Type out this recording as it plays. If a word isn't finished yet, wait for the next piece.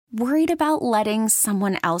Worried about letting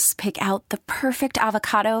someone else pick out the perfect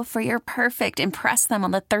avocado for your perfect impress them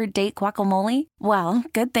on the third date guacamole? Well,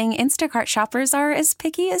 good thing Instacart shoppers are as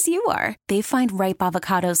picky as you are. They find ripe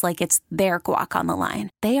avocados like it's their guac on the line.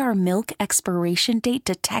 They are milk expiration date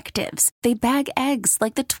detectives. They bag eggs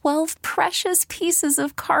like the 12 precious pieces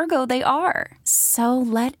of cargo they are. So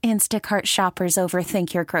let Instacart shoppers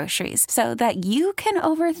overthink your groceries so that you can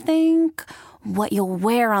overthink what you'll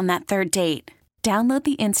wear on that third date. Download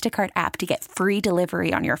the Instacart app to get free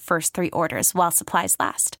delivery on your first 3 orders while supplies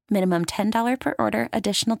last. Minimum $10 per order.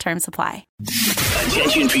 Additional terms apply.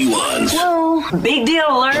 Attention P1s. Whoa, big deal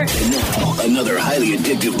alert. And now, another highly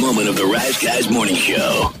addictive moment of the Rise Guys Morning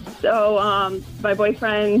Show. So, my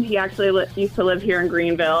boyfriend, he actually used to live here in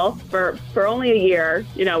Greenville for only a year,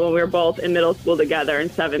 when we were both in middle school together in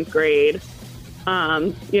 7th grade.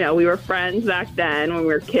 We were friends back then when we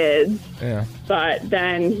were kids. Yeah. But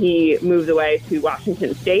then he moved away to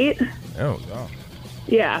Washington State. Oh, God.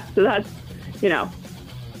 Yeah, so that's,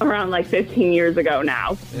 around like 15 years ago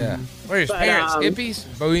now. Yeah. What are his parents? Hippies?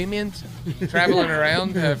 Bohemians? Traveling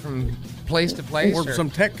around from place to place? Work for some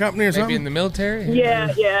tech company or something? Maybe in the military?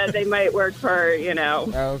 Yeah, they might work for,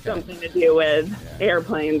 something to do with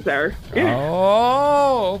airplanes or...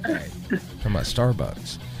 Oh, okay. Talking about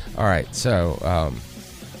Starbucks. All right, so,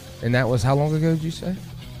 and that was how long ago did you say?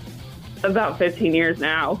 About 15 years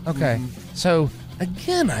now. Okay, so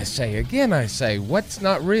again I say, what's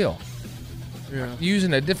not real? Yeah.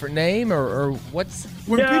 Using a different name or what's...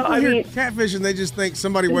 When people hear catfishing, they just think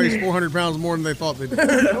somebody weighs 400 pounds more than they thought they did.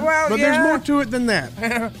 But there's more to it than that.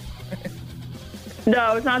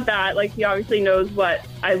 No, it's not that. Like, he obviously knows what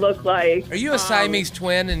I look like. Are you a Siamese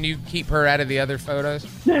twin and you keep her out of the other photos?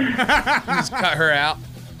 You just cut her out?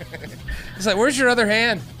 It's like, where's your other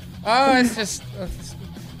hand? Oh, it's just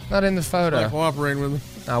not in the photo. Like cooperating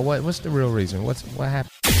with him. What's the real reason? What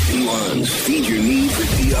happened? P1s, feed your need for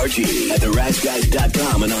TRG at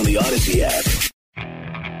theriseguys.com and on the Odyssey app.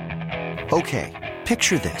 Okay,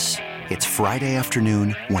 picture this. It's Friday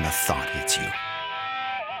afternoon when a thought hits you.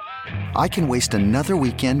 I can waste another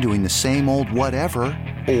weekend doing the same old whatever,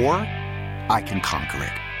 or I can conquer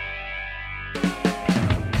it.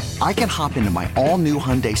 I can hop into my all-new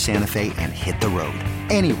Hyundai Santa Fe and hit the road.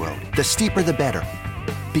 Any road. The steeper, the better.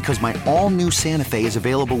 Because my all-new Santa Fe is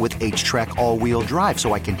available with H-Track all-wheel drive,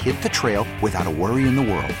 so I can hit the trail without a worry in the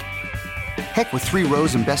world. Heck, with 3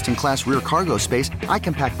 rows and best-in-class rear cargo space, I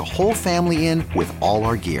can pack the whole family in with all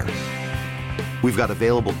our gear. We've got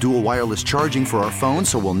available dual wireless charging for our phones,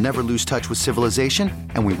 so we'll never lose touch with civilization,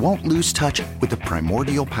 and we won't lose touch with the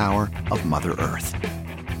primordial power of Mother Earth.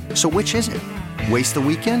 So which is it? Waste the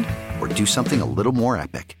weekend or do something a little more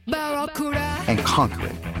epic? And conquer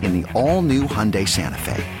it in the all-new Hyundai Santa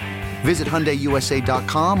Fe. Visit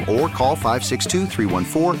HyundaiUSA.com or call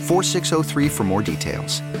 562-314-4603 for more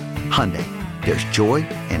details. Hyundai, there's joy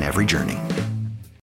in every journey.